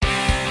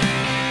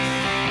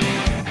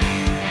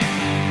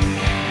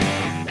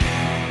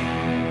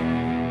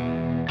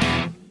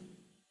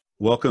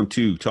Welcome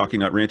to Talking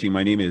Not Ranting.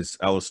 My name is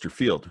Alistair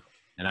Field.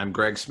 And I'm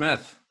Greg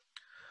Smith.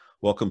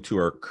 Welcome to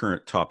our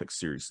current topic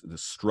series, The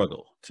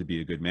Struggle to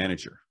be a Good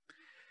Manager.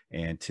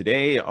 And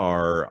today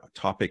our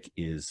topic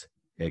is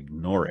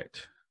ignore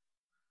it.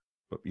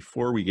 But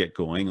before we get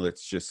going,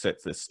 let's just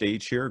set the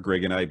stage here.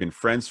 Greg and I have been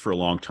friends for a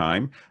long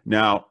time.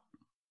 Now,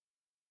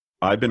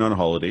 I've been on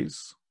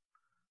holidays.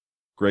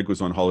 Greg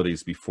was on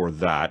holidays before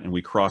that, and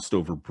we crossed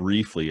over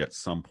briefly at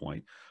some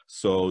point.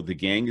 So the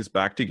gang is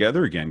back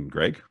together again,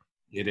 Greg.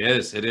 It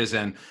is,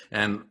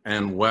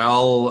 and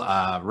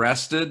well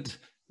rested,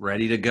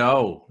 ready to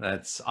go.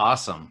 That's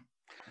awesome.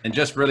 And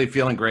just really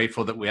feeling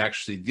grateful that we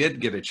actually did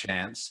get a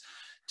chance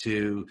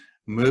to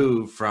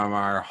move from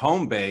our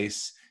home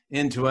base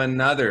into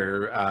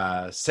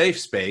another safe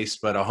space,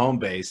 but a home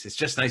base. It's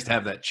just nice to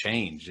have that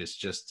change. It's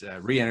just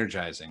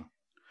re-energizing.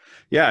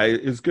 Yeah,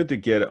 it's good to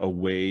get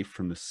away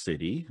from the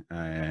city.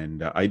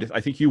 And I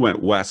think you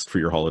went west for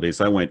your holidays.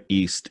 I went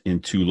east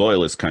into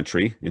Loyalist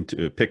country,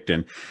 into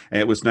Picton. And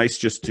it was nice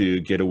just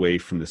to get away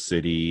from the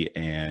city.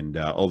 And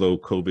although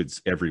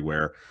COVID's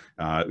everywhere,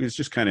 it was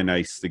just kind of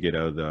nice to get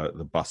out of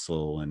the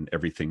bustle and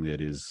everything that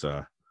is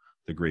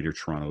the greater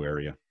Toronto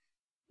area.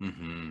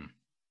 Mm-hmm.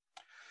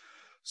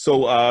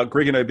 So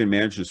Greg and I have been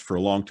managers for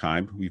a long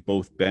time. We've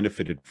both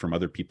benefited from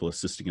other people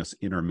assisting us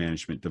in our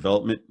management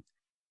development.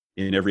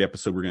 In every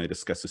episode, we're going to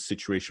discuss a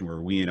situation where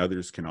we and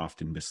others can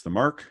often miss the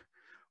mark.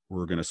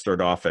 We're going to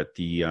start off at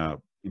the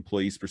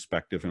employee's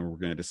perspective, and we're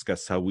going to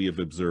discuss how we have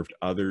observed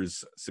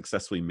others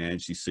successfully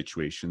manage these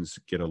situations,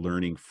 get a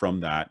learning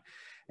from that.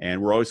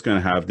 And we're always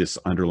going to have this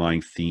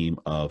underlying theme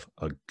of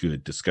a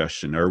good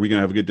discussion. Are we going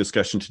to have a good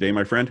discussion today,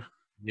 my friend?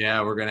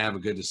 Yeah, we're going to have a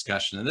good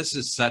discussion. And this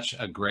is such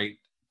a great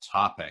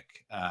topic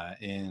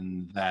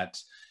in that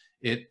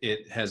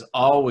it has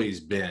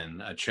always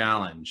been a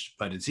challenge,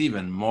 but it's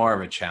even more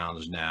of a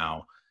challenge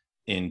now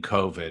in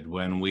COVID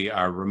when we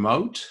are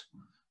remote.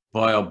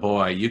 Boy, oh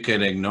boy, you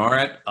can ignore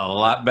it a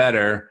lot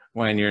better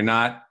when you're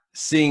not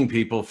seeing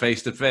people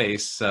face to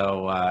face.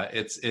 So I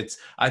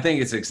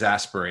think it's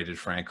exasperated,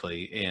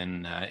 frankly,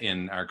 in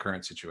our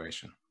current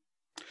situation.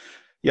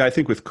 Yeah, I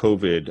think with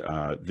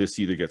COVID, this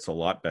either gets a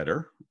lot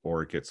better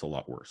or it gets a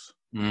lot worse.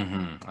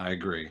 Mm-hmm. I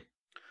agree.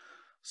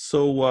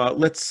 So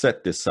let's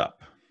set this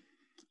up.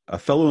 A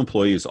fellow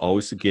employee is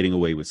always getting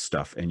away with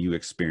stuff, and you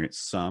experience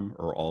some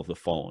or all of the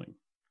following.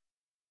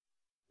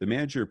 The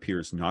manager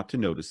appears not to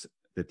notice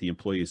that the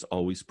employee is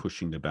always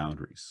pushing the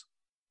boundaries.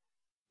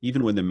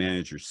 Even when the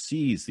manager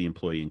sees the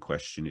employee in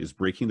question is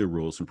breaking the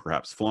rules and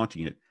perhaps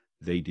flaunting it,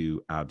 they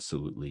do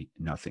absolutely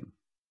nothing.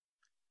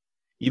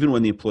 Even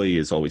when the employee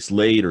is always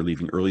late or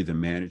leaving early, the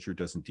manager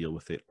doesn't deal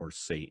with it or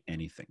say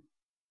anything.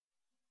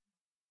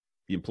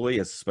 The employee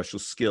has a special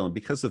skill, and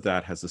because of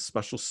that has a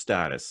special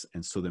status,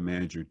 and so the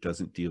manager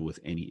doesn't deal with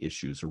any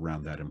issues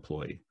around that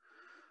employee.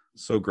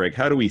 So Greg,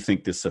 how do we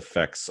think this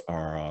affects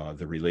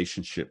the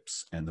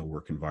relationships and the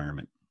work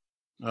environment?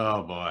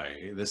 Oh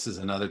boy, this is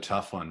another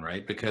tough one,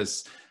 right?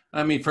 Because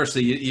I mean,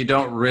 firstly, you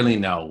don't really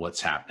know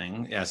what's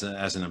happening as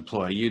an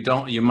employee.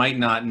 You might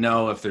not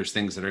know if there's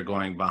things that are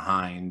going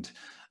behind,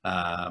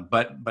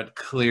 but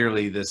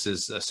clearly this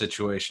is a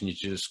situation you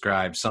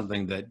described,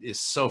 something that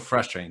is so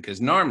frustrating because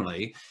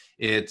normally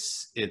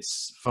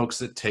it's folks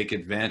that take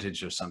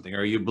advantage of something,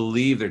 or you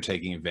believe they're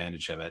taking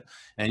advantage of it,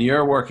 and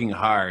you're working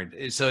hard.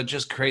 So it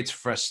just creates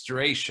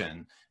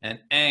frustration and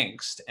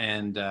angst.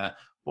 And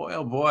boy,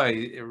 oh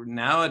boy,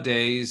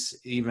 nowadays,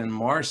 even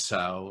more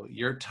so,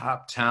 your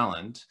top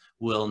talent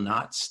will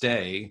not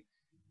stay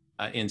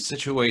in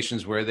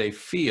situations where they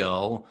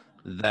feel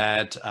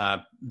that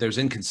there's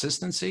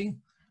inconsistency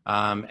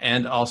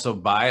and also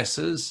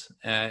biases.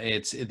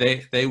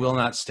 They will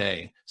not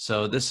stay.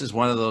 So this is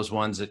one of those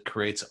ones that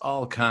creates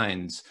all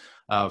kinds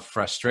of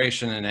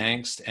frustration and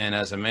angst. And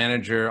as a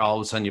manager, all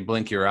of a sudden you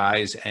blink your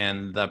eyes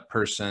and the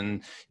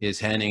person is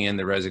handing in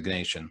the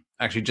resignation.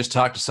 Actually, just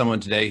talked to someone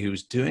today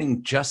who's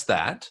doing just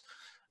that,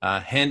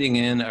 handing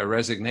in a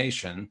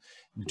resignation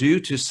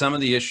due to some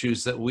of the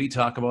issues that we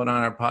talk about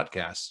on our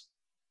podcast.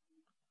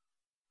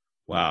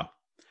 Wow.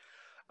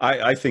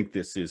 I think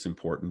this is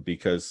important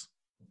because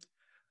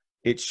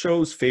it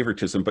shows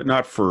favoritism, but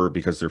not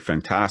because they're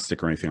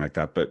fantastic or anything like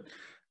that, but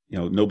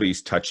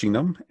nobody's touching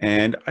them.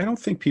 And I don't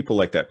think people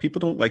like that.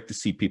 People don't like to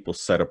see people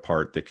set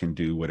apart that can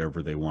do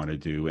whatever they want to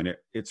do. And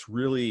it's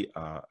really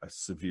a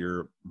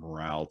severe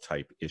morale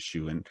type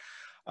issue. And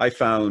I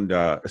found,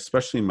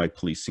 especially in my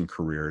policing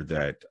career,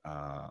 that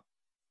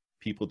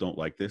people don't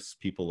like this.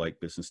 People like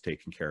business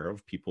taken care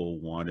of. People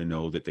want to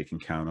know that they can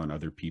count on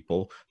other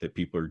people, that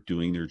people are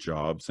doing their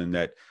jobs, and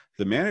that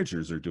the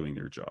managers are doing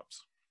their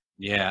jobs.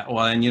 Yeah,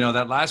 well, and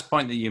that last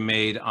point that you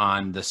made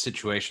on the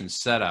situation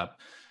setup,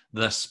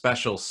 the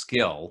special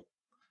skill,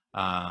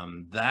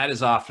 that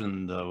is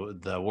often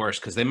the worst,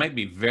 because they might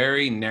be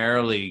very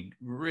narrowly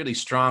really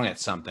strong at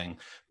something,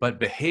 but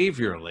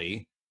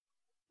behaviorally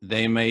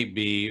they may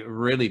be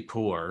really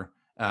poor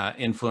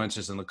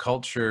influences in the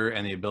culture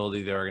and the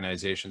ability of the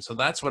organization. So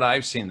that's what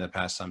I've seen in the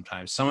past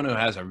sometimes. Someone who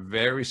has a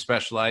very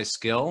specialized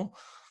skill,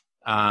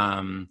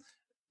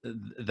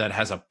 that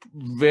has a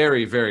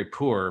very, very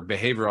poor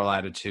behavioral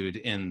attitude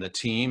in the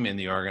team, in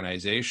the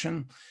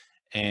organization,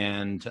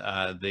 and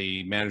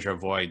the manager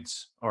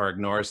avoids or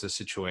ignores the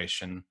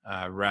situation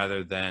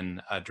rather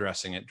than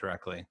addressing it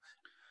directly.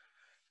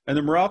 And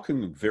the morale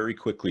can very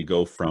quickly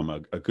go from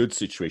a good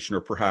situation,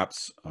 or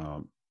perhaps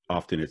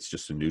often it's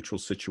just a neutral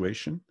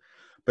situation,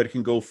 but it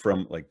can go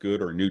from like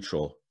good or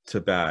neutral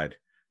to bad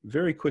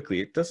very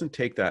quickly. It doesn't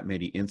take that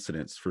many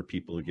incidents for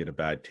people to get a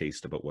bad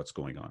taste about what's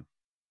going on.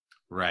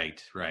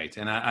 Right, right.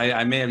 And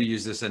I may have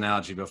used this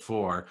analogy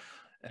before.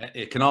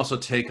 It can also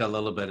take a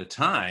little bit of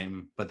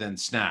time, but then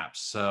snaps.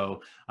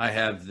 So I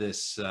have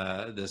this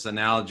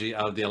analogy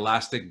of the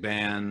elastic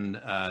band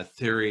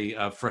theory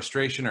of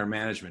frustration or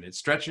management. It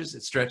stretches,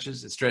 it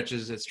stretches, it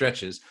stretches, it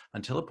stretches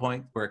until a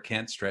point where it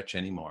can't stretch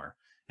anymore.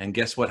 And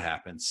guess what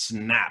happens?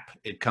 Snap!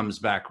 It comes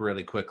back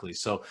really quickly.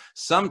 So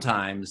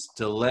sometimes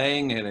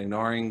delaying and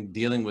ignoring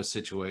dealing with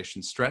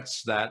situations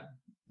stretch that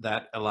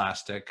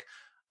elastic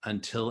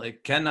until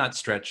it cannot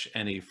stretch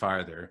any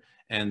farther,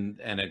 and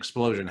an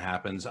explosion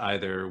happens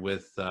either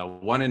with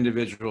one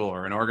individual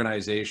or an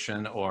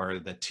organization or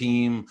the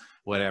team,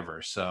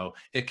 whatever. So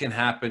it can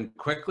happen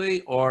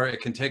quickly or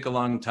it can take a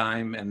long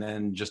time and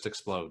then just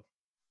explode.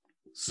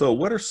 So,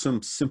 what are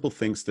some simple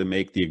things to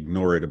make the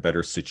ignore it a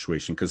better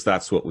situation? Because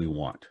that's what we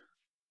want.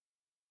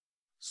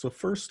 So,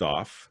 first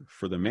off,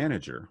 for the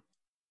manager,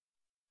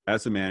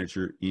 as a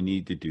manager, you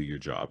need to do your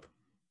job.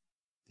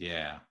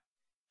 Yeah,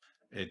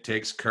 it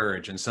takes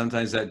courage. And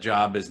sometimes that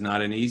job is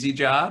not an easy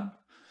job,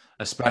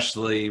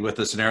 especially with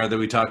the scenario that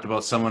we talked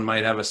about. Someone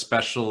might have a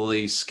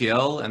specialty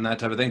skill and that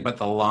type of thing, but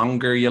the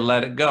longer you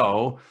let it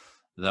go,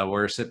 the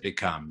worse it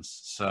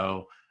becomes.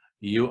 So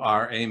you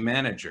are a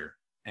manager,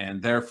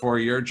 and therefore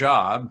your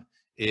job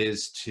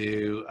is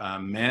to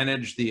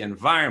manage the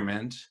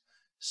environment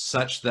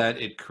such that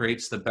it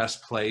creates the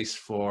best place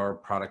for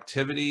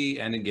productivity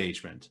and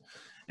engagement.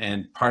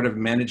 And part of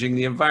managing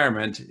the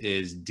environment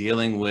is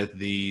dealing with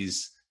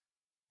these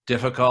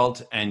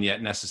difficult and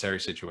yet necessary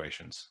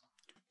situations.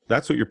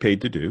 That's what you're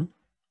paid to do.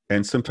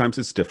 And sometimes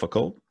it's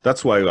difficult.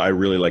 That's why I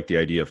really like the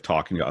idea of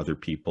talking to other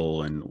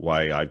people, and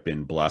why I've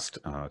been blessed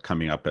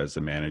coming up as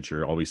a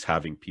manager, always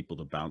having people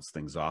to bounce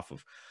things off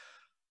of.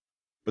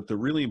 But the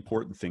really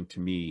important thing to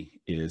me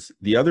is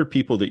the other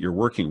people that you're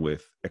working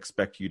with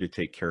expect you to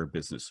take care of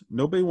business.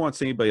 Nobody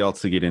wants anybody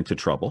else to get into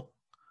trouble,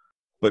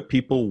 but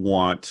people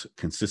want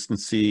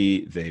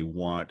consistency. They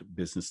want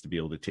business to be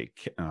able to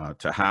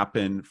to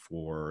happen,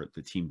 for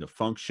the team to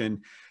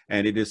function.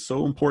 And it is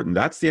so important.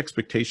 That's the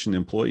expectation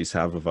employees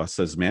have of us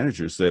as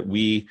managers, that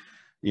we,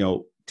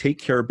 take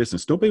care of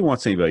business. Nobody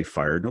wants anybody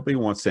fired. Nobody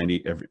wants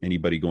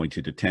anybody going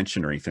to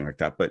detention or anything like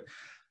that. But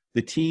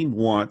the team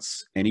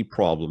wants any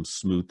problems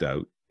smoothed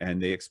out,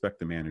 and they expect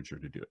the manager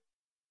to do it.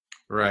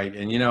 Right.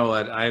 And you know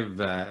what? I've,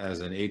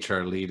 as an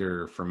HR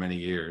leader for many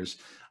years,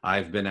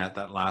 I've been at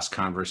that last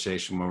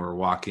conversation when we're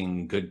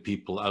walking good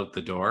people out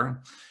the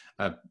door,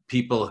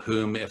 people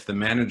whom, if the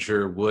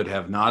manager would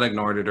have not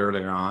ignored it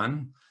earlier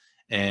on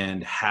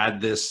and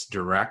had this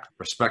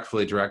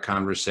respectfully direct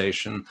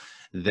conversation,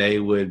 they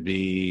would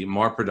be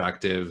more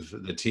productive.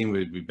 The team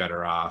would be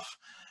better off.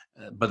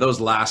 But those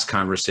last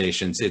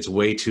conversations, it's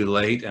way too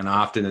late. And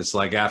often it's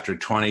like after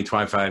 20,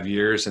 25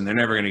 years, and they're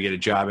never going to get a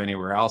job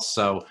anywhere else.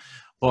 So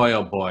boy,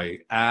 oh boy,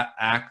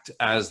 act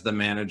as the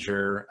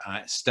manager,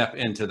 step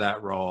into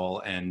that role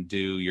and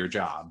do your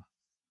job.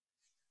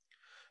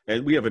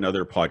 And we have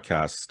another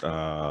podcast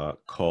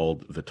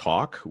called The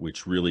Talk,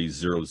 which really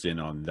zeroes in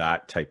on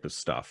that type of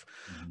stuff.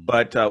 Mm-hmm.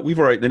 But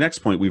the next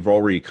point, we've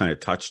already kind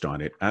of touched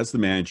on it. As the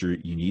manager,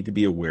 you need to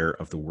be aware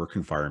of the work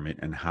environment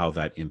and how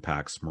that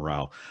impacts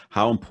morale,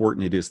 how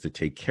important it is to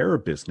take care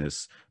of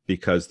business,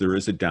 because there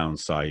is a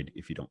downside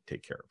if you don't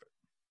take care of it.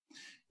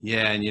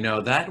 Yeah,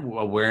 and that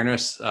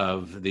awareness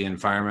of the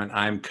environment,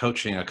 I'm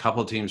coaching a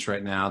couple teams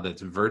right now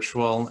that's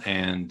virtual,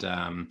 and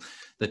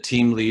the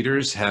team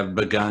leaders have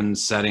begun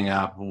setting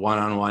up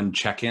one-on-one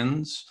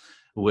check-ins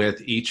with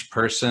each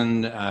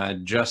person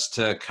just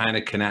to kind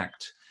of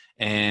connect.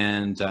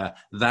 And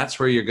that's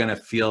where you're going to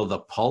feel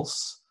the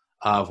pulse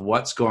of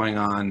what's going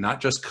on,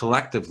 not just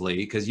collectively,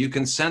 because you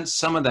can sense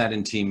some of that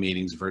in team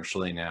meetings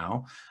virtually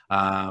now,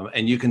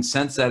 and you can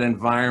sense that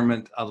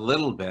environment a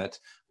little bit.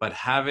 But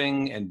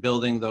having and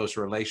building those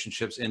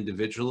relationships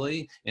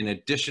individually, in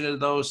addition to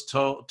those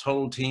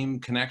total team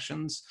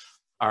connections,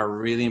 are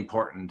really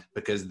important,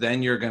 because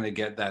then you're going to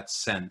get that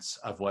sense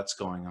of what's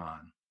going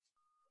on.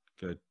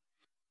 Good.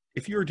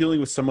 If you're dealing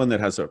with someone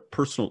that has a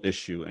personal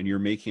issue and you're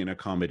making an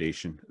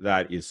accommodation,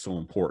 that is so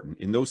important.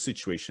 In those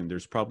situations,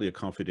 there's probably a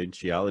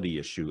confidentiality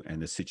issue,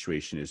 and the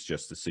situation is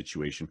just a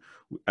situation.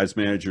 As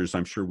managers,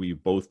 I'm sure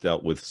we've both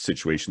dealt with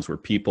situations where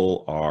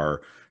people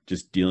are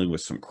just dealing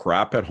with some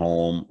crap at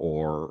home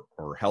or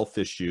health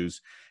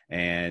issues.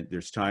 And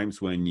there's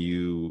times when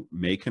you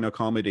make an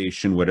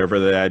accommodation, whatever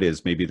that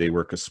is, maybe they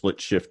work a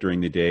split shift during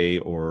the day,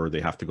 or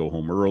they have to go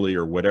home early,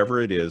 or whatever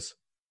it is.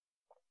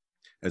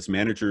 As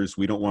managers,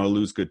 we don't want to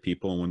lose good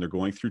people. And when they're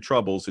going through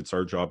troubles, it's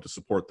our job to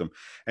support them.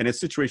 And in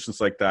situations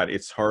like that,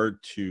 it's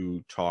hard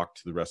to talk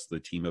to the rest of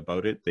the team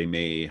about it. They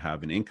may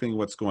have an inkling of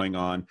what's going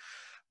on,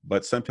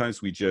 but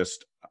sometimes we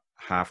just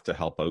have to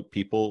help out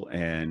people.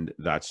 And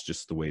that's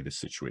just the way the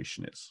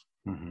situation is.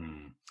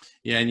 Mm-hmm.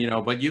 Yeah.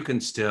 And, but you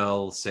can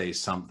still say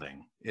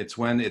something. It's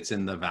when it's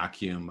in the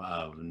vacuum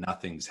of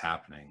nothing's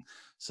happening.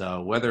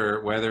 So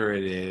whether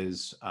it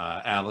is,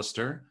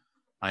 Alistair,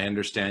 I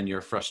understand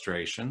your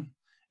frustration,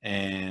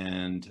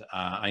 and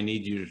I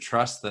need you to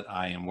trust that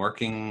I am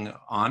working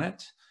on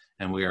it,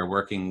 and we are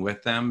working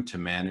with them to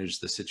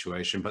manage the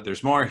situation. But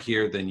there's more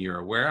here than you're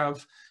aware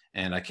of,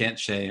 and I can't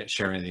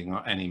share anything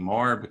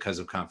anymore because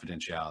of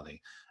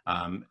confidentiality.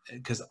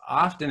 Because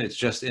often it's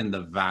just in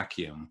the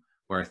vacuum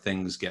where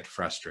things get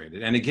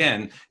frustrated. And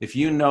again, if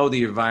you know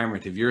the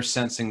environment, if you're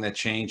sensing the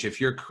change, if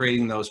you're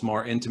creating those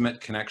more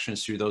intimate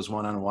connections through those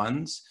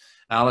one-on-ones,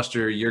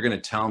 Alistair, you're going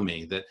to tell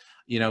me that,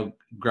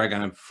 Greg,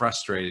 I'm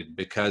frustrated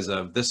because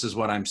of this is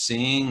what I'm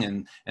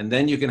seeing. And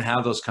then you can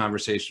have those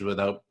conversations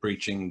without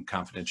breaching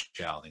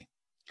confidentiality.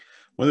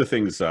 One of the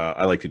things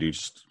I like to do,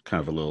 just kind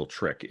of a little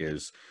trick,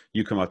 is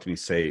you come up to me and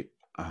say,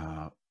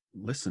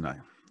 listen, I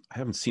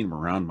haven't seen him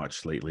around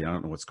much lately. I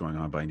don't know what's going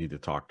on, but I need to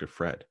talk to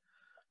Fred.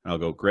 And I'll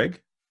go,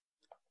 Greg,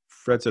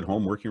 Fred's at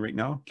home working right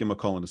now. Give him a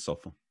call on his cell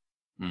phone.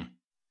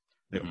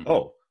 They go,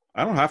 oh,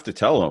 I don't have to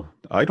tell him.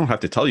 I don't have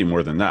to tell you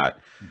more than that.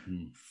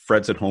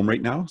 Fred's at home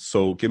right now.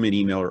 So give him an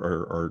email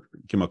or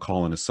give him a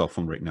call on his cell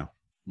phone right now.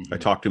 I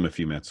talked to him a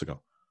few minutes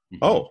ago.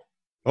 Oh,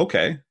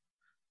 okay.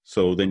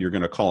 So then you're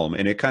going to call him.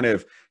 And it kind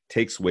of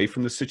takes away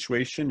from the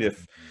situation.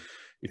 If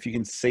you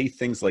can say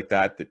things like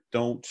that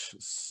don't,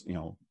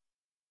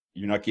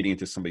 you're not getting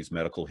into somebody's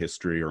medical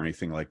history or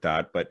anything like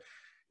that. But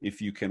if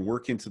you can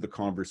work into the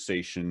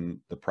conversation,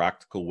 the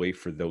practical way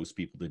for those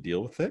people to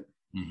deal with it,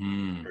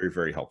 very,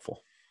 very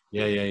helpful.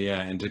 Yeah.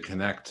 And to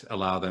connect,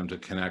 allow them to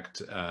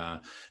connect.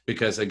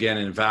 Because again,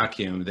 in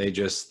vacuum, they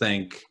just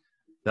think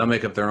they'll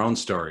make up their own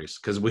stories,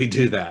 because we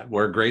do that.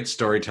 We're great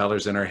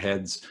storytellers in our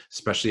heads,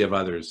 especially of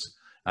others.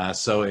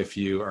 So if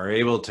you are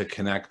able to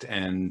connect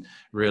and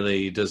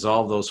really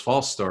dissolve those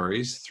false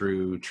stories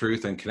through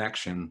truth and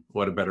connection,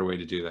 what a better way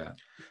to do that.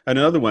 And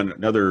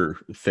another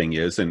thing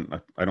is, and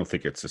I don't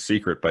think it's a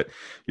secret, but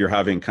you're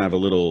having kind of a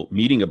little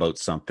meeting about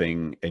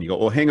something and you go,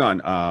 oh, hang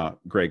on,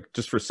 Greg,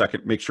 just for a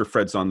second, make sure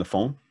Fred's on the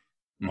phone,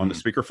 on the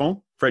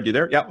speakerphone. Fred, you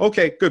there? Yeah.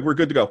 Okay, good. We're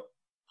good to go.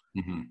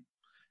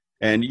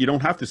 And you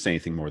don't have to say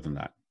anything more than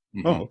that.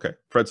 Oh, okay.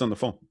 Fred's on the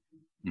phone.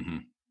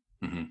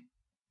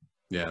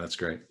 Yeah, that's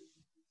great.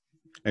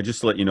 And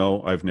just to let you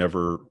know, I've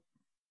never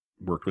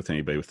worked with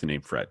anybody with the name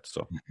Fred,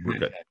 so we're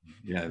good.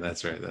 Yeah,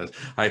 that's right.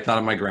 I thought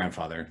of my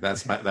grandfather.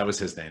 That was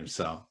his name.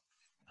 So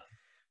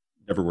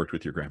never worked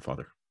with your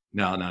grandfather.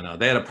 No.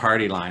 They had a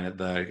party line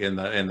in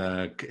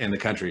the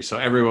country, so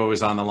everyone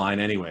was on the line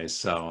anyways.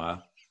 So,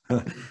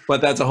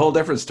 but that's a whole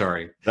different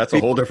story. That's a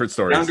whole different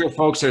story. Younger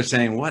folks are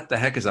saying, "What the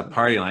heck is a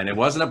party line?" It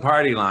wasn't a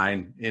party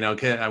line,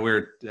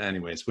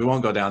 anyways. We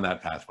won't go down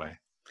that pathway.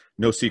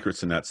 No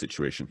secrets in that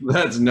situation.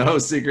 That's no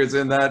secrets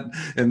in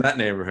that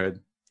neighborhood.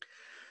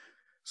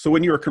 So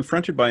when you are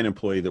confronted by an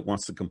employee that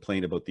wants to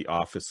complain about the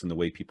office and the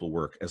way people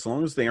work, as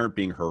long as they aren't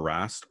being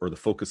harassed or the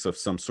focus of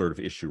some sort of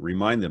issue,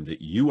 remind them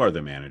that you are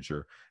the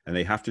manager and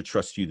they have to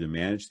trust you to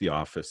manage the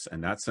office.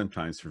 And that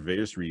sometimes, for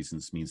various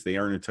reasons, means they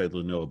aren't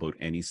entitled to know about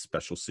any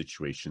special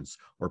situations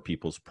or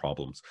people's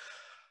problems.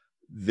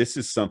 This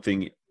is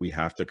something we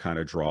have to kind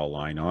of draw a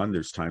line on.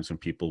 There's times when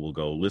people will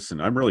go,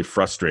 listen, I'm really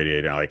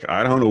frustrated. Like,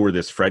 I don't know where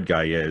this Fred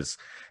guy is.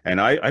 And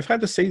I've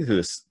had to say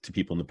this to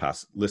people in the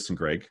past. Listen,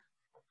 Greg,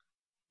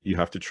 you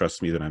have to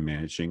trust me that I'm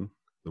managing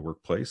the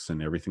workplace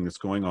and everything that's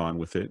going on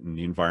with it and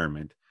the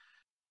environment.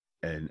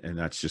 And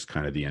that's just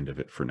kind of the end of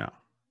it for now.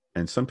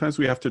 And sometimes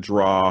we have to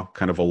draw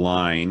kind of a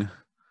line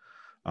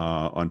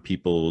on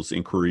people's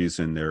inquiries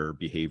and their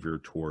behavior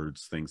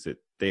towards things that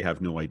they have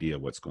no idea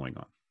what's going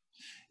on.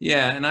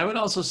 Yeah. And I would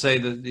also say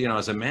that,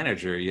 as a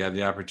manager, you have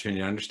the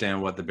opportunity to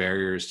understand what the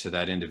barriers to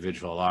that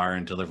individual are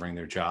in delivering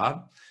their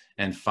job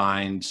and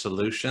find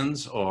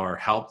solutions or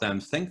help them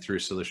think through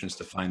solutions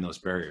to find those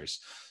barriers.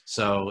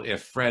 So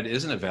if Fred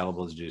isn't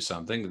available to do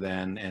something,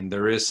 and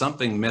there is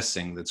something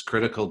missing that's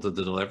critical to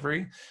the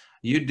delivery,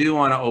 you do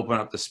want to open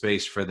up the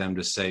space for them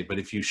to say, but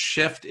if you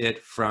shift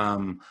it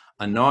from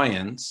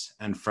annoyance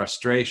and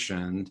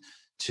frustration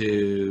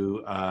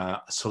to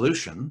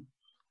solution,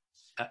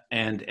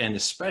 and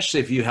especially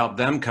if you help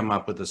them come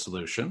up with a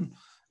solution,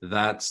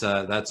 that's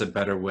a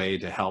better way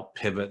to help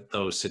pivot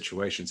those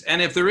situations.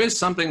 And if there is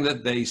something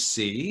that they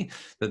see,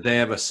 that they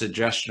have a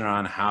suggestion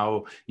on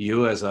how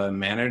you as a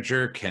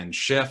manager can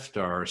shift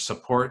or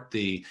support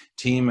the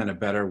team in a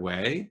better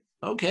way,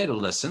 okay to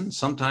listen.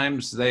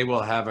 Sometimes they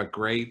will have a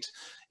great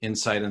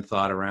insight and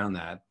thought around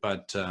that.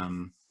 But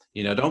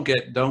don't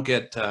get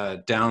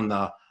down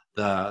not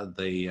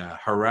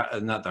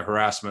the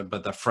harassment,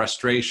 but the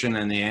frustration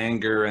and the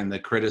anger and the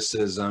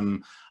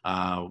criticism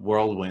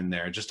whirlwind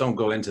there. Just don't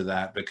go into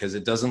that, because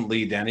it doesn't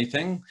lead to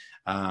anything.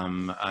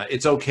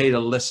 It's okay to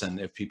listen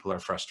if people are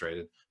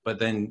frustrated, but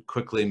then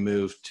quickly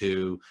move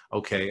to,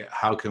 okay,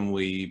 how can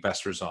we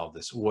best resolve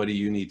this? What do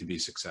you need to be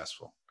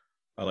successful?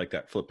 I like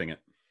that, flipping it.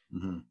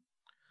 Mm-hmm.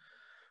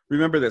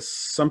 Remember that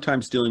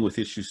sometimes dealing with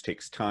issues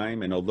takes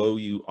time, and although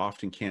you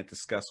often can't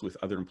discuss with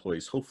other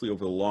employees, hopefully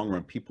over the long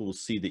run, people will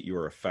see that you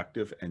are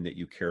effective and that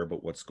you care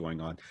about what's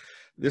going on.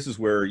 This is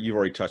where you've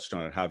already touched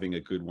on it, having a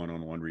good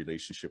one-on-one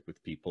relationship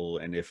with people.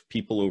 And if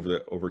people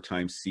over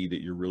time see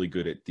that you're really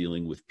good at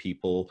dealing with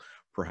people,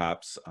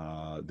 perhaps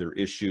their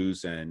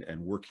issues and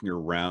working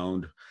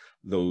around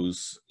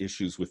those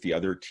issues with the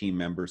other team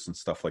members and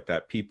stuff like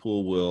that,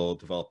 people will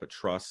develop a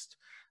trust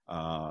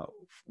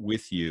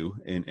with you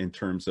in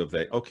terms of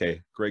that,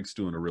 okay, Greg's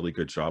doing a really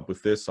good job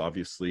with this.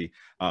 Obviously,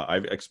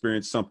 I've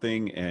experienced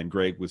something and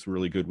Greg was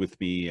really good with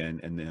me,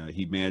 and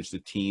he managed the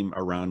team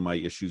around my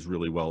issues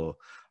really well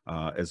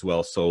as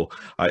well. So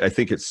I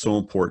think it's so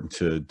important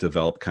to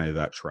develop kind of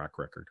that track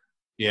record.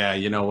 Yeah,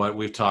 you know what?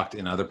 We've talked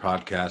in other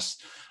podcasts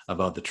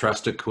about the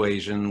trust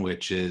equation,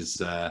 which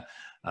is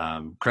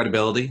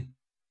credibility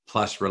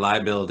plus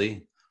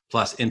reliability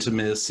plus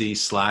intimacy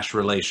 /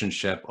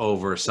 relationship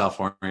over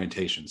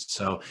self-orientation.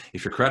 So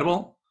if you're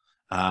credible,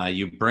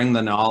 you bring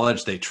the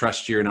knowledge, they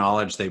trust your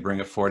knowledge, they bring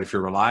it forward. If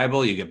you're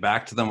reliable, you get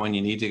back to them when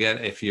you need to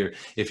get. If you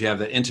have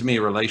the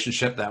intimate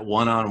relationship, that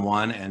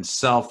one-on-one, and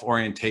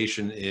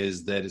self-orientation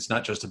is that it's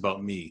not just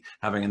about me.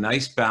 Having a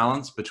nice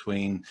balance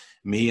between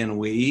me and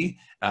we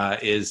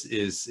is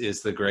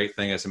the great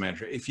thing as a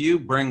manager. If you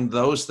bring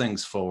those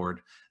things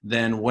forward,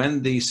 then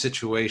when these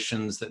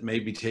situations that may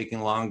be taking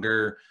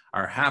longer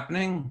are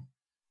happening,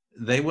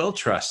 they will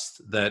trust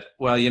that,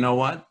 well, you know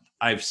what?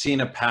 I've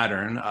seen a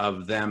pattern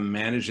of them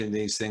managing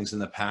these things in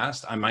the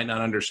past. I might not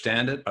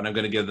understand it, but I'm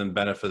going to give them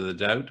benefit of the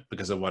doubt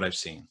because of what I've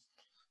seen.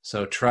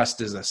 So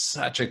trust is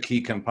such a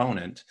key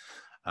component,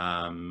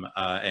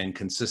 and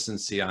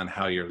consistency on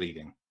how you're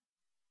leading.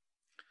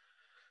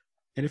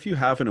 And if you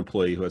have an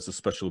employee who has a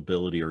special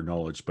ability or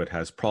knowledge, but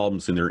has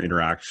problems in their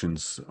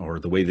interactions or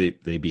the way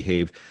they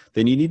behave,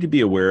 then you need to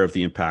be aware of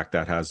the impact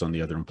that has on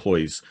the other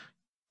employees.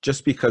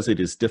 Just because it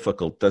is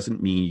difficult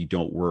doesn't mean you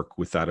don't work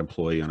with that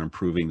employee on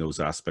improving those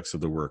aspects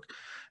of the work.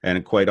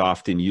 And quite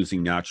often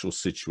using natural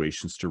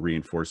situations to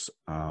reinforce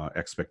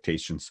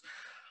expectations.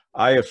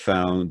 I have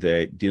found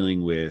that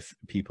dealing with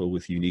people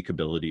with unique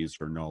abilities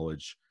or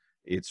knowledge,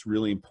 it's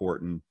really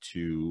important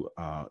to,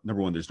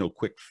 number one, there's no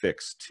quick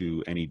fix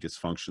to any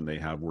dysfunction they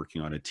have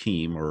working on a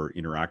team or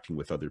interacting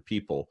with other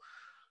people.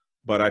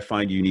 But I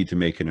find you need to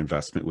make an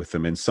investment with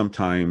them. And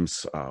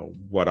sometimes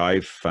what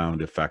I've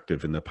found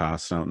effective in the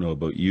past, I don't know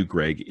about you,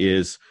 Greg,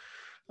 is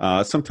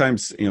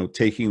sometimes,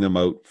 taking them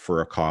out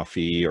for a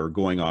coffee or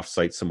going off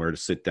site somewhere to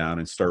sit down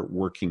and start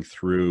working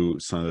through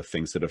some of the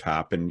things that have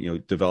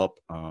happened, develop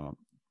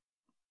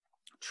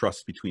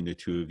trust between the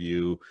two of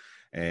you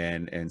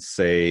and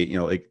say,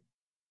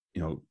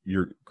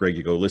 you're Greg,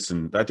 you go,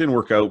 listen, that didn't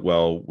work out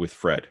well with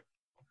Fred.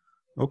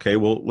 Okay,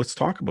 well, let's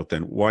talk about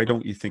then. Why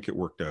don't you think it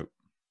worked out?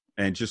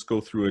 And just go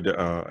through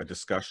a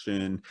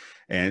discussion.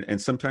 And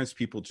sometimes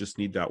people just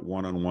need that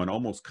one-on-one,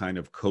 almost kind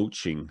of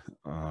coaching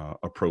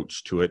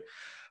approach to it.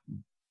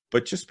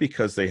 But just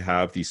because they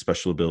have these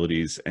special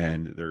abilities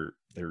and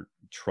they're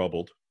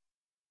troubled,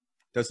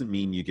 doesn't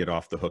mean you get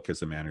off the hook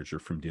as a manager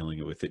from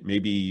dealing with it.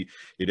 Maybe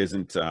it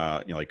isn't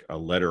like a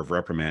letter of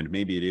reprimand.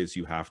 Maybe it is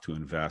you have to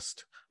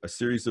invest a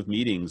series of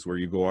meetings where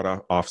you go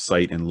out off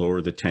site and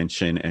lower the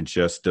tension and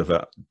just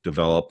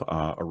develop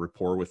a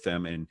rapport with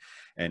them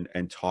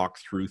and talk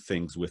through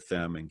things with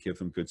them and give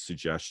them good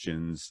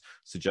suggestions,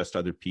 suggest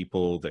other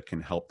people that can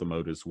help them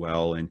out as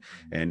well.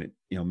 And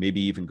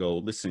maybe even go,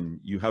 listen,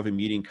 you have a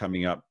meeting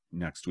coming up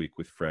next week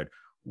with Fred.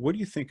 What do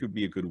you think would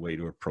be a good way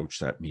to approach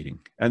that meeting?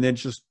 And then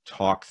just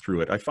talk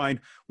through it. I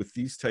find with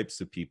these types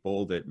of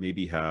people that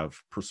maybe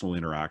have personal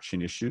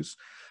interaction issues,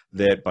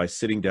 that by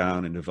sitting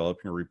down and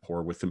developing a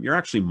rapport with them, you're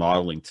actually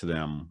modeling to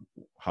them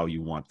how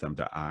you want them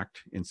to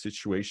act in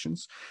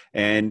situations.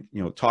 And,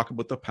 talk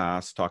about the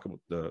past, talk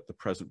about the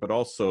present, but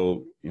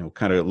also,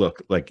 kind of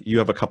look, like you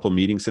have a couple of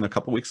meetings in a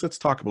couple of weeks. Let's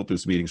talk about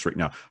those meetings right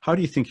now. How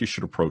do you think you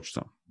should approach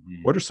them?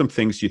 Mm-hmm. What are some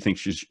things you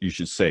think you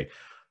should say?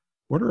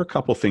 What are a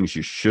couple things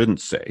you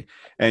shouldn't say?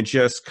 And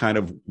just kind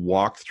of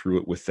walk through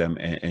it with them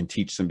and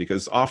teach them,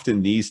 because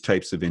often these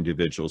types of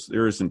individuals,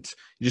 you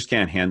just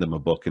can't hand them a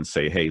book and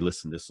say, hey,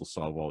 listen, this will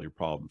solve all your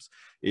problems.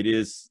 It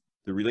is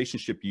the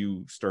relationship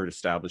you start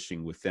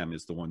establishing with them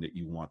is the one that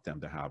you want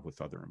them to have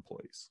with other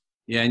employees.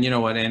 Yeah, and you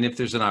know what? And if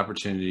there's an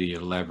opportunity to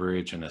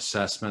leverage an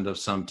assessment of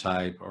some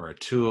type or a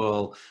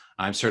tool,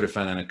 I'm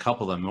certified in a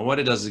couple of them. And what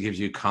it does is it gives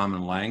you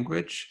common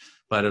language,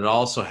 but it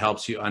also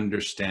helps you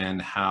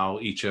understand how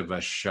each of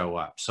us show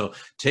up. So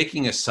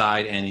taking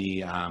aside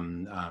any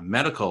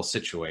medical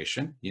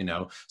situation,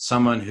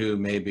 someone who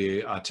may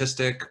be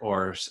autistic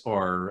or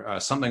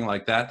something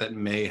like that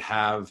may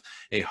have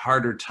a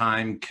harder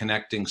time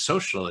connecting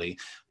socially,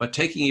 but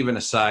taking even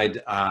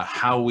aside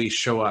how we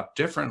show up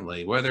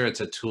differently, whether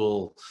it's a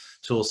tool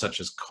tools such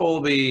as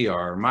Kolbe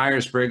or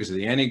Myers-Briggs or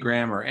the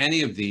Enneagram or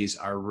any of these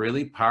are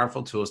really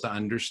powerful tools to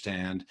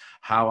understand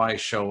how I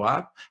show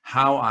up,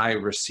 how I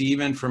receive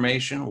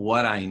information,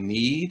 what I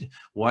need,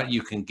 what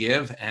you can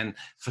give, and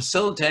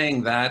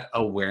facilitating that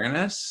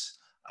awareness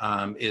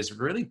is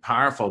really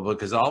powerful,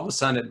 because all of a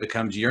sudden it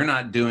becomes, you're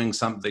not doing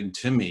something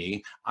to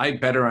me. I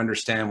better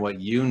understand what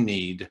you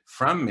need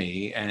from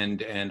me,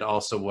 and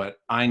also what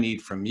I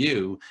need from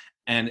you.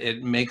 And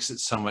it makes it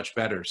so much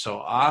better. So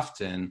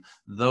often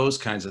those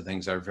kinds of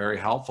things are very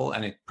helpful,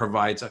 and it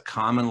provides a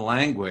common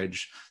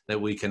language that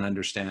we can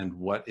understand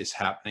what is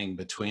happening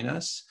between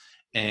us.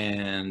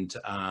 And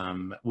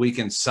we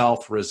can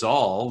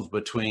self-resolve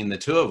between the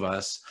two of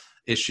us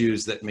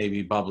issues that may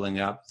be bubbling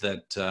up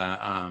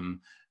that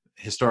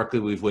historically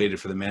we've waited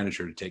for the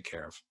manager to take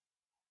care of.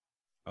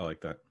 I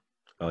like that.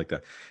 I like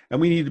that. And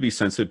we need to be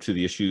sensitive to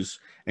the issues,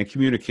 and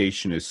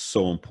communication is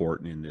so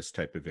important in this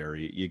type of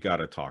area. You got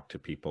to talk to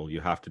people.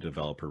 You have to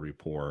develop a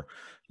rapport.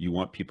 You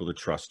want people to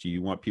trust you.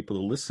 You want people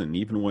to listen,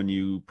 even when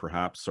you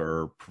perhaps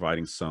are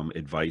providing some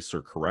advice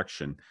or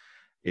correction.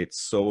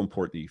 It's so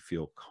important that you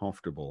feel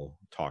comfortable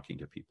talking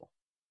to people.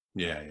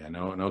 Yeah,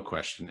 no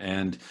question.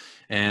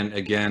 And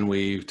again,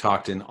 we've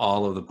talked in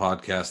all of the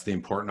podcasts the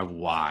importance of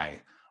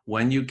why.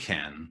 When you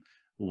can,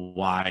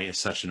 why is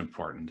such an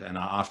important. And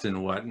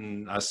often what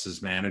us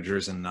as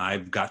managers, and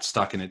I've got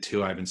stuck in it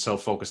too, I've been so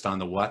focused on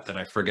the what that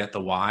I forget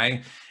the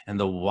why. And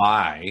the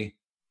why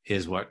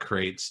is what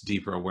creates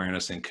deeper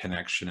awareness and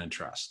connection and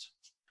trust.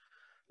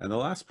 And the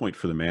last point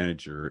for the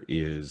manager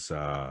is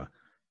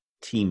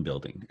team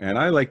building. And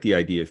I like the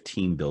idea of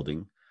team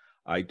building.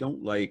 I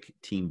don't like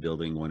team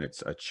building when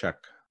it's a check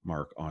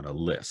mark on a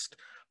list,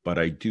 but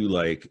I do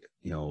like,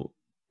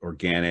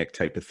 organic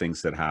type of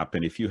things that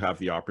happen. If you have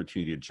the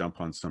opportunity to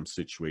jump on some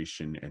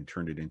situation and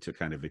turn it into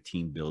kind of a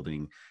team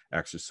building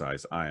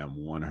exercise, I am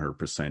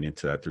 100%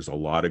 into that. There's a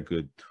lot of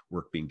good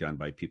work being done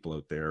by people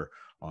out there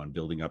on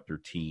building up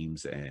their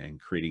teams and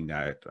creating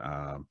that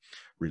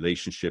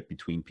relationship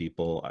between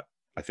people.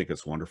 I think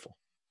it's wonderful.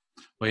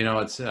 Well,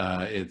 it's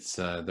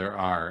there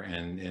are,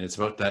 and it's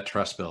about that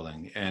trust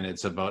building, and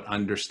it's about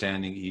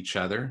understanding each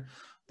other.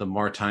 The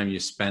more time you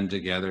spend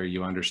together,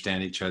 you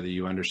understand each other,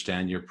 you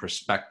understand your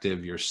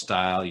perspective, your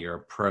style, your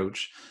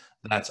approach.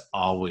 That's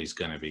always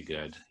going to be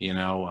good.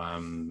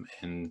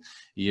 And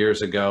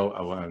years ago,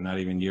 well, not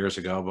even years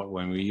ago, but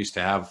when we used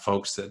to have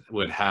folks that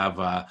would have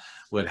a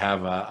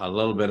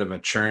little bit of a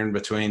churn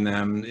between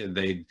them,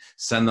 they'd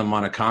send them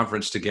on a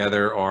conference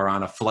together or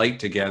on a flight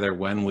together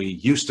when we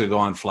used to go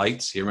on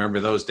flights. You remember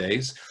those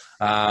days?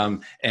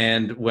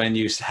 And when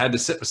you had to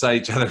sit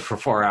beside each other for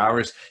 4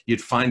 hours, you'd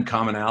find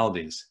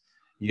commonalities.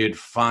 You'd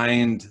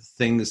find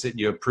things that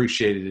you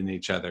appreciated in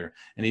each other.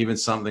 And even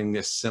something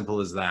as simple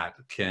as that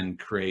can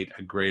create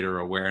a greater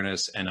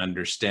awareness and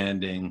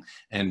understanding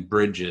and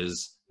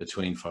bridges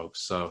between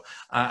folks. So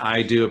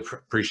I do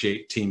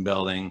appreciate team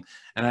building,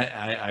 and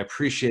I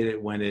appreciate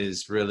it when it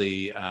is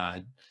really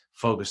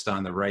focused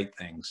on the right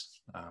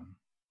things. I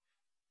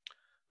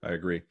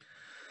agree.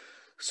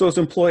 So as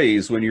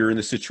employees, when you're in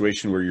the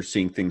situation where you're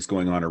seeing things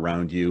going on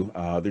around you,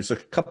 there's a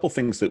couple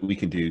things that we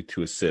can do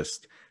to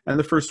assist. And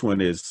the first one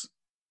is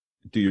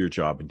do your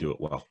job and do it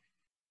well.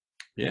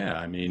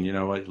 Yeah,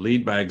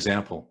 lead by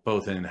example,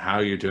 both in how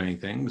you're doing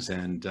things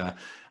and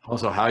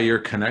also how you're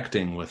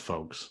connecting with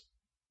folks.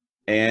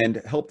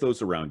 And help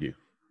those around you.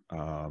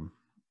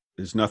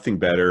 There's nothing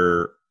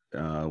better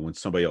when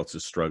somebody else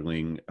is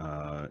struggling,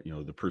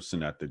 the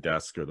person at the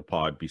desk or the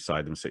pod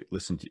beside them say,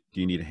 listen, do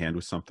you need a hand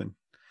with something?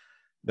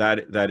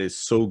 That is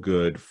so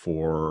good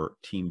for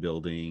team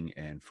building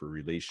and for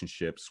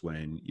relationships,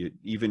 when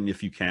even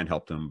if you can't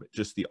help them, but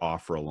just the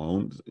offer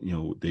alone,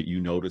 that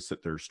you notice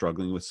that they're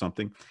struggling with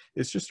something,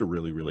 it's just a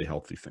really, really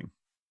healthy thing.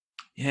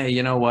 Yeah,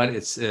 you know what?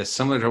 It's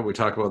similar to what we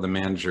talk about the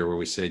manager, where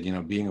we said,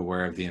 being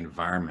aware of the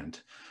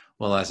environment.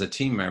 Well, as a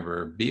team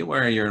member, be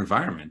aware of your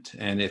environment.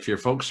 And if your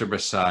folks are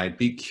beside,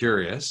 be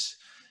curious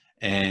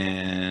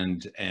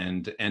and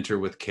enter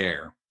with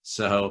care.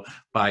 So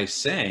by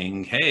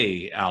saying,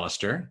 hey,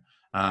 Alistair,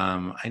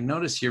 I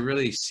notice you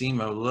really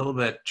seem a little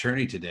bit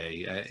churny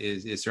today.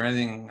 Is there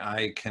anything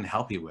I can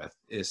help you with?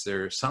 Is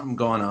there something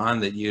going on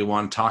that you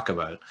want to talk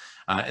about?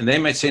 And they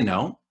might say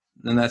no,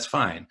 then that's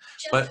fine.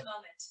 Just a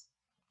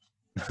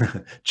moment.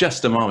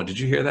 Just a moment. Did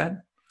you hear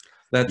that?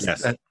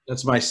 Yes.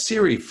 That's my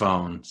Siri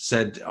phone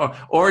said,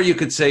 or you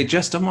could say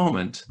just a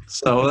moment.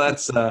 So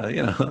that's,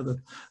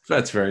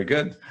 that's very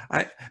good.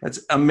 It's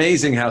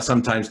amazing how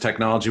sometimes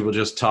technology will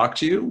just talk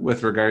to you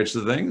with regards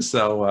to things.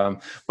 So,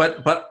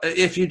 but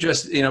if you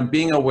just,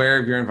 being aware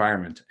of your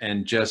environment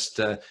and just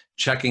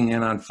checking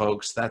in on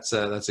folks, that's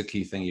a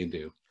key thing you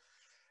do.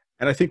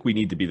 And I think we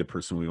need to be the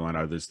person we want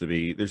others to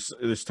be.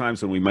 There's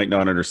times when we might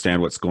not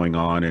understand what's going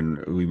on,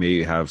 and we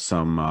may have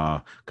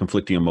some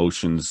conflicting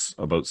emotions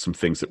about some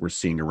things that we're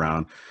seeing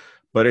around.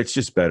 But it's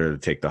just better to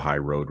take the high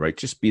road, right?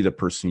 Just be the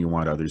person you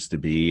want others to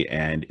be,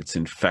 and it's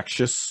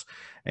infectious.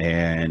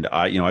 And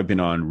I've been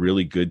on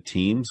really good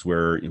teams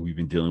where we've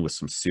been dealing with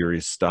some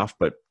serious stuff,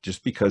 but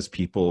just because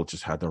people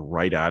just had the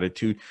right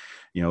attitude,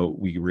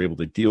 we were able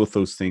to deal with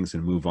those things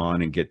and move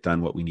on and get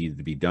done what we needed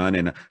to be done.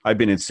 And I've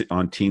been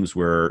on teams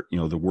where,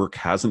 the work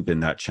hasn't been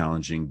that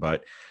challenging,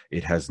 but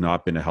it has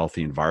not been a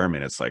healthy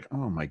environment. It's like,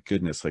 oh my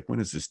goodness, like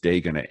when is this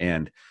day going to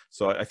end?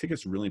 So I think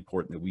it's really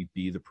important that we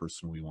be the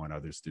person we want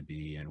others to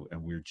be. And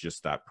we're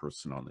just that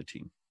person on the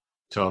team.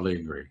 Totally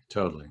agree.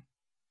 Totally.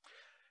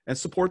 And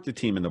support the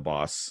team and the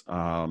boss.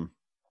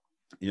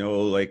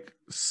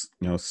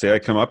 Say I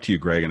come up to you,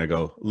 Greg, and I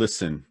go,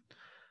 listen,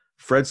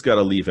 Fred's got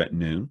to leave at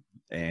noon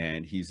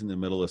and he's in the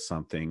middle of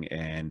something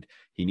and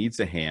he needs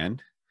a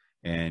hand,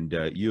 and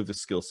you have the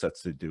skill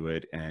sets to do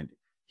it. And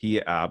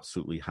he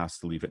absolutely has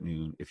to leave at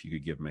noon if you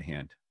could give him a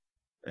hand.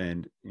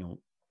 And,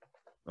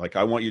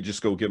 I want you to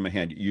just go give him a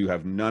hand. You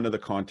have none of the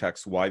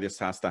context why this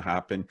has to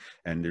happen.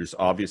 And there's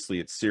obviously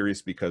it's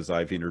serious because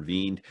I've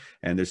intervened.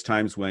 And there's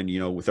times when,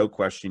 without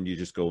question, you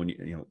just go and,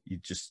 you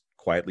just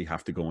quietly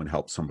have to go and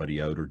help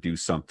somebody out or do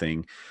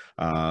something.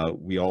 I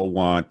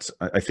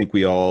think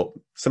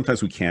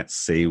sometimes we can't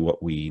say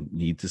what we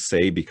need to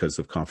say because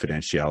of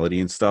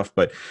confidentiality and stuff.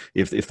 But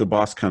if the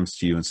boss comes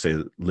to you and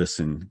say,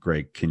 listen,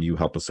 Greg, can you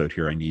help us out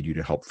here? I need you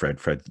to help Fred.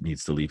 Fred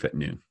needs to leave at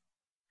noon.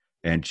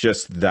 And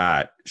just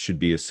that should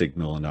be a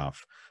signal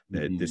enough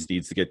that this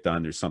needs to get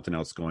done. There's something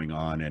else going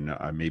on, and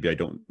maybe I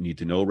don't need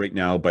to know right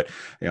now. But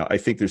I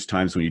think there's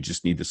times when you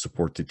just need to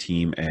support the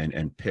team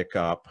and pick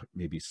up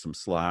maybe some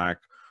slack,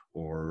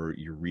 or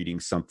you're reading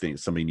something,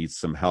 somebody needs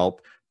some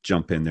help,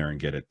 jump in there and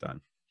get it done.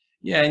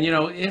 Yeah, and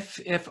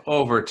if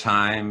over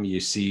time you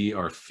see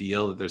or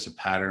feel that there's a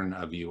pattern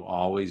of you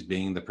always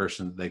being the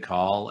person that they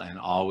call and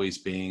always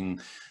being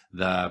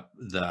the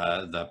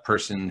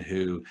person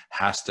who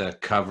has to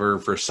cover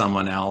for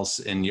someone else,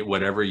 and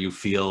whatever you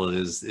feel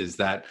is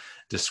that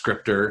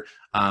descriptor,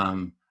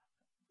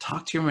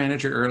 talk to your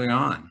manager early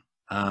on,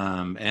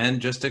 and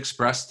just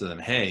express to them,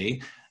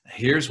 hey,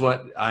 here's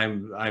what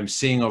I'm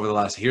seeing over the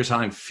last, here's how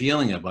I'm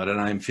feeling about it.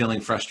 I'm feeling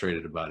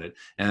frustrated about it.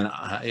 And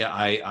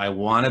I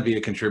want to be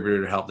a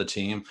contributor to help the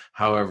team.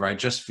 However, I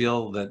just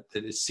feel that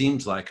it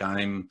seems like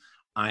I'm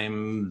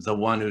the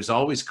one who's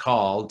always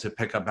called to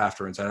pick up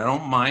afterwards. And I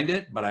don't mind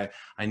it, but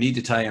I need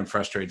to tell you I'm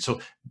frustrated.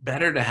 So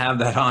better to have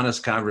that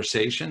honest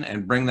conversation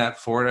and bring that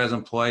forward as an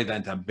employee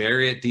than to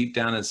bury it deep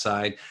down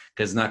inside,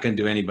 because it's not going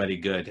to do anybody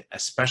good,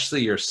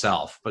 especially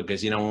yourself.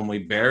 Because, when we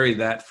bury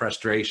that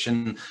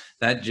frustration,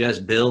 that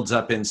just builds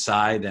up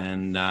inside,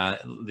 and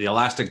the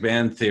elastic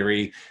band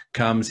theory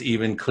comes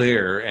even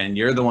clearer, and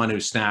you're the one who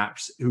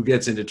snaps, who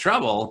gets into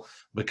trouble,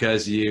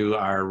 because you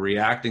are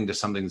reacting to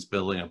something that's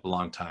building up a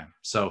long time.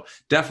 So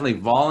definitely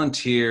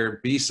volunteer,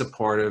 be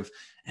supportive.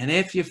 And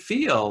if you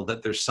feel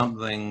that there's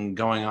something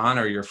going on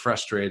or you're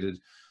frustrated,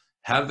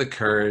 have the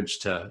courage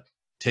to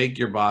take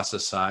your boss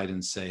aside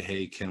and say,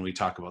 hey, can we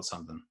talk about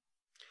something?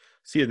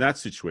 See, in that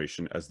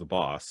situation, as the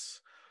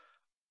boss,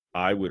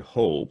 I would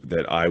hope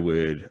that I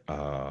would,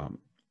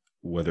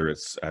 whether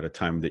it's at a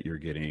time that you're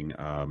getting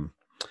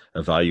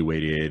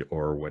evaluated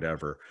or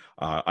whatever,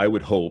 I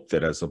would hope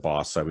that as a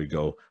boss, I would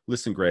go,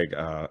 listen, Greg,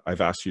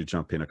 I've asked you to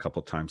jump in a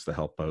couple of times to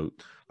help out.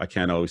 I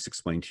can't always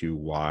explain to you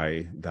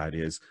why that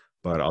is,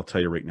 but I'll tell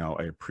you right now,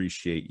 I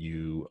appreciate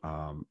you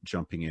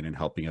jumping in and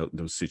helping out in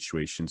those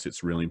situations.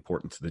 It's really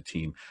important to the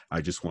team. I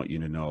just want you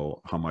to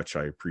know how much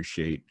I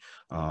appreciate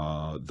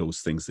those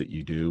things that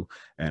you do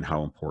and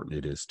how important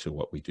it is to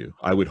what we do.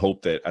 I would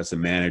hope that as a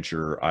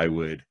manager, I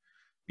would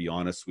be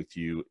honest with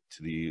you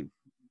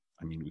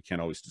we can't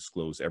always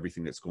disclose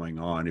everything that's going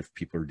on if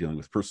people are dealing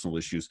with personal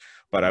issues,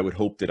 but I would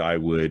hope that I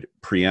would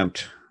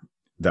preempt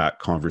that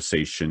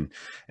conversation,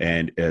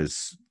 and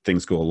as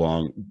things go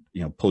along,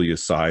 pull you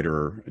aside,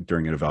 or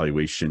during an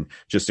evaluation,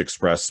 just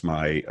express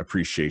my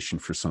appreciation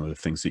for some of the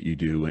things that you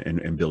do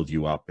and build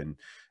you up, and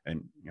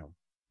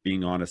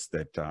being honest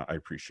that I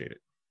appreciate it.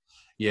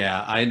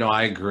 Yeah, I know,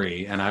 I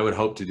agree. And I would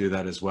hope to do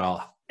that as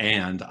well.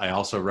 And I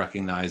also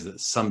recognize that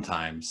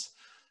sometimes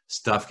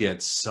stuff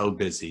gets so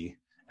busy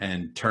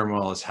and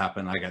turmoil has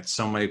happened. I got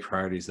so many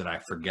priorities that I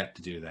forget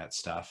to do that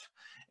stuff.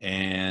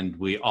 And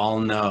we all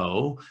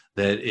know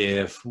that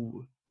if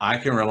I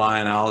can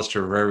rely on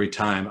Alistair for every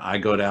time, I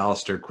go to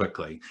Alistair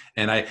quickly.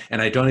 And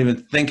I don't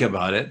even think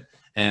about it.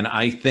 And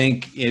I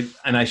think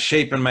and I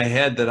shape in my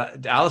head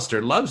that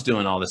Alistair loves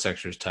doing all this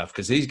extra stuff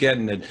because he's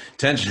getting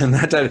attention and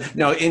that type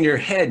of, in your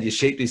head, you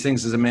shape these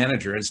things as a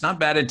manager. It's not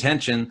bad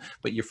intention,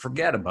 but you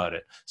forget about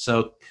it.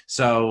 So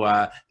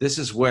this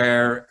is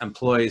where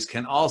employees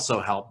can also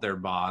help their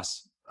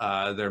boss,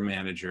 their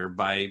manager,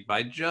 by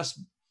just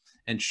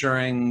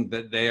ensuring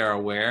that they are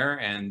aware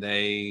and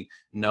they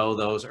know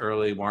those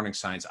early warning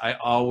signs. I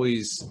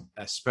always,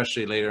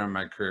 especially later in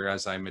my career,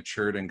 as I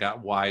matured and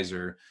got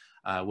wiser,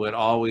 would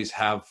always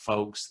have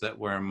folks that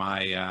were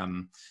my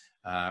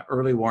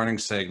early warning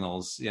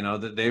signals,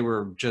 that they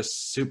were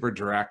just super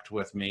direct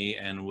with me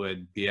and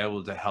would be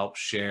able to help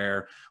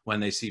share when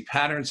they see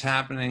patterns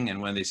happening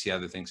and when they see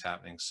other things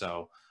happening.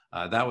 So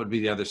that would be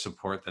the other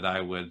support that I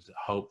would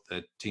hope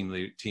that team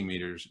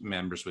leaders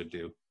members would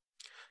do.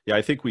 Yeah,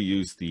 I think we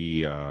use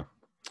the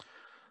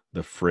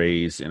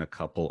phrase in a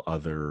couple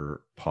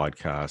other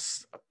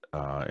podcasts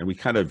and we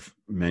kind of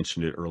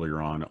mentioned it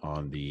earlier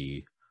on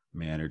the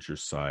manager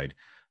side,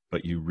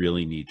 but you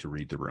really need to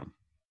read the room.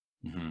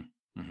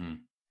 Mm-hmm.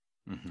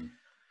 Mm-hmm. Mm-hmm.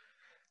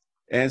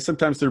 And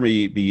sometimes there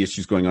may be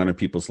issues going on in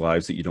people's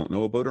lives that you don't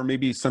know about, or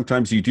maybe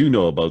sometimes you do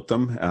know about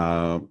them.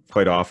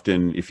 Quite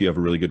often, if you have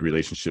a really good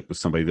relationship with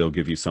somebody, they'll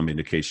give you some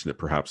indication that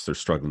perhaps they're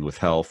struggling with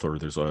health or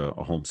there's a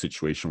home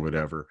situation or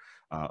whatever.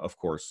 Of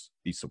course,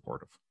 be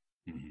supportive.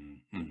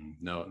 Mm-hmm. Mm-hmm.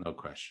 No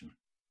question.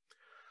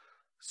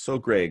 So,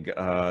 Greg,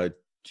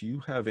 do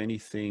you have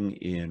anything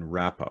in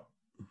wrap up?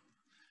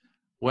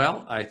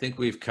 Well, I think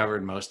we've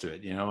covered most of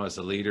it. As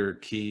a leader,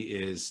 key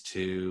is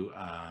to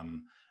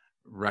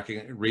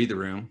read the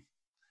room,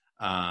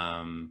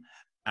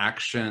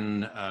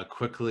 action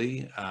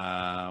quickly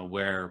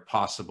where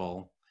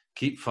possible,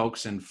 keep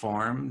folks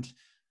informed,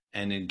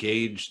 and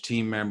engage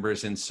team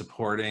members in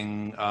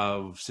supporting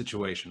of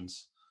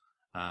situations.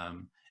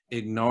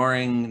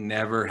 Ignoring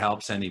never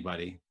helps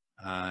anybody.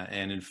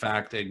 And in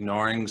fact,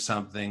 ignoring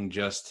something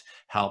just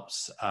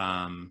helps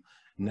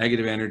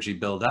negative energy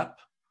build up.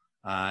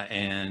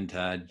 And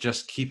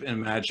just keep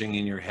imagining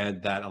in your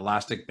head that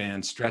elastic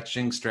band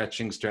stretching.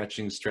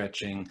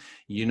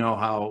 You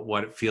know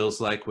what it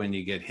feels like when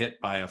you get hit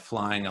by a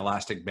flying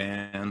elastic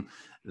band.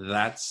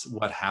 That's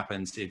what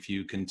happens if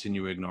you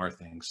continue to ignore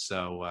things.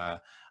 So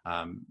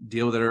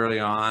deal with it early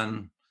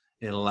on.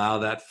 It'll allow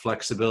that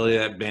flexibility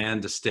of that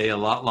band to stay a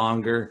lot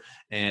longer.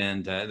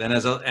 And then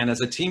as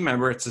a team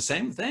member, it's the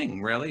same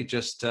thing, really.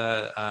 Just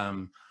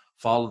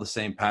follow the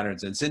same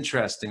patterns. And it's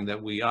interesting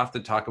that we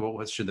often talk about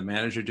what should the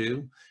manager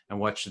do and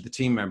what should the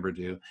team member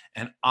do.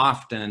 And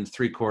often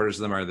 3/4 of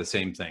them are the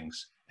same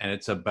things. And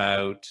it's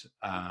about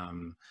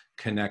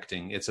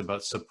connecting. It's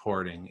about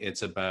supporting.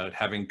 It's about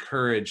having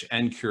courage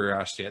and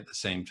curiosity at the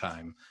same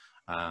time.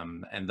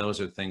 And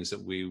those are things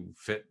that we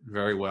fit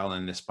very well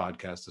in this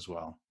podcast as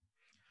well.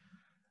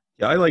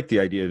 Yeah, I like the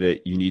idea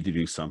that you need to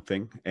do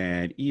something.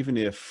 And even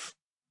if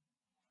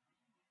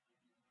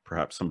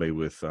perhaps somebody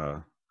with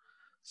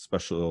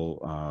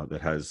special that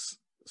has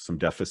some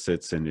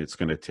deficits and it's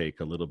going to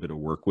take a little bit of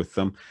work with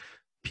them,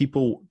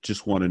 people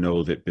just want to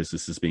know that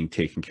business is being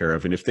taken care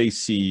of. And if they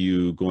see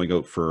you going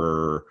out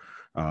for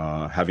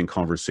having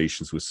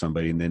conversations with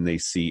somebody and then they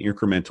see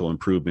incremental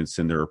improvements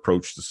in their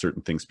approach to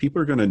certain things,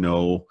 people are going to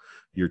know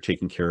you're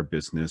taking care of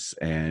business,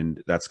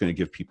 and that's going to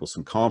give people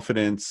some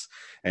confidence.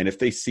 And if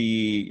they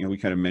see, we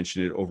kind of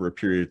mentioned it over a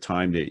period of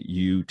time that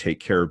you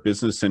take care of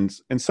business, and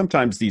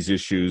sometimes these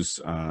issues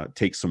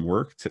take some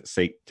work,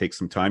 take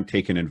some time,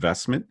 take an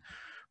investment,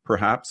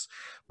 perhaps.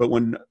 But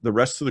when the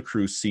rest of the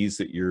crew sees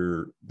that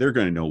they're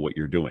going to know what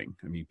you're doing.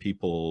 I mean,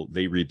 people,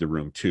 they read the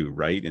room too,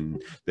 right?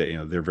 And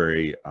they're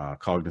very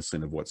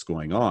cognizant of what's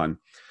going on.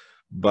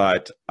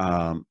 But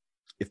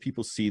if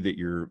people see that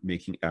you're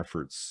making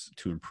efforts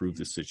to improve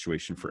the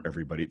situation for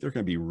everybody, they're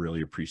going to be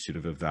really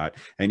appreciative of that.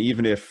 And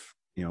even if,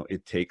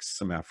 it takes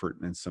some effort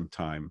and some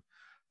time,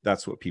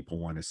 that's what people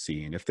want to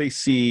see. And if they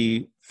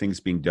see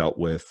things being dealt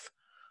with,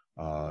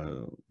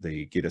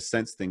 they get a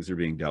sense things are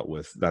being dealt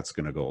with, that's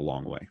going to go a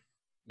long way.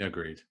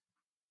 Agreed.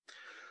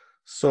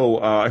 So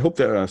I hope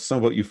that some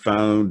of what you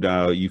found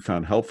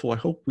helpful. I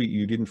hope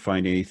you didn't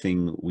find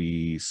anything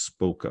we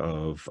spoke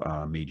of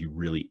made you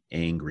really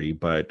angry.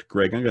 But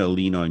Greg, I'm going to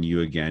lean on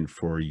you again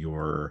for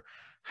your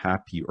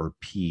happy or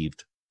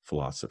peeved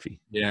philosophy.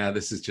 Yeah,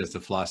 this is just a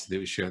philosophy that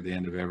we share at the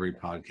end of every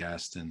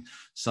podcast, and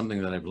something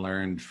that I've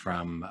learned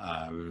from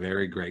a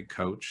very great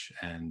coach,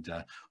 and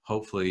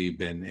hopefully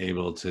been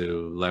able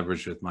to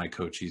leverage with my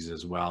coaches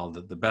as well.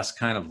 That the best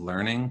kind of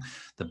learning,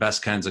 the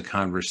best kinds of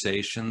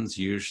conversations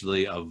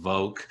usually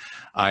evoke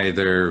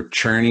either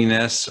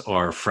churniness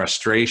or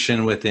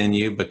frustration within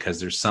you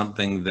because there's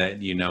something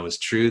that is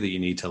true that you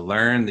need to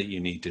learn, that you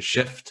need to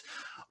shift,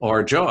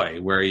 or joy,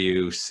 where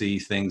you see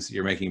things,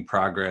 you're making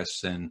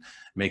progress and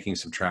making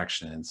some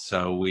traction. And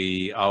so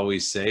we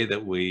always say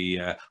that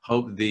we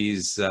hope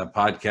these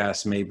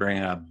podcasts may bring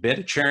a bit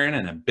of churn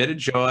and a bit of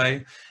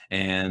joy.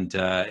 And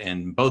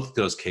in both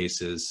those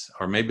cases,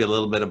 or maybe a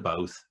little bit of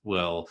both,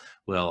 will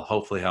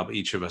hopefully help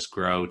each of us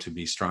grow to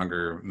be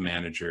stronger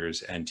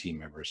managers and team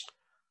members.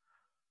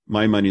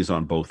 My money's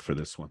on both for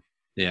this one.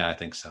 Yeah, I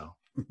think so.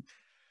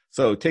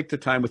 So take the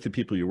time with the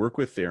people you work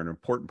with. They are an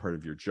important part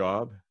of your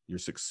job, your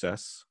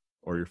success,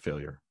 or your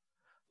failure.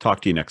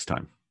 Talk to you next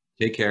time.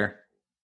 Take care.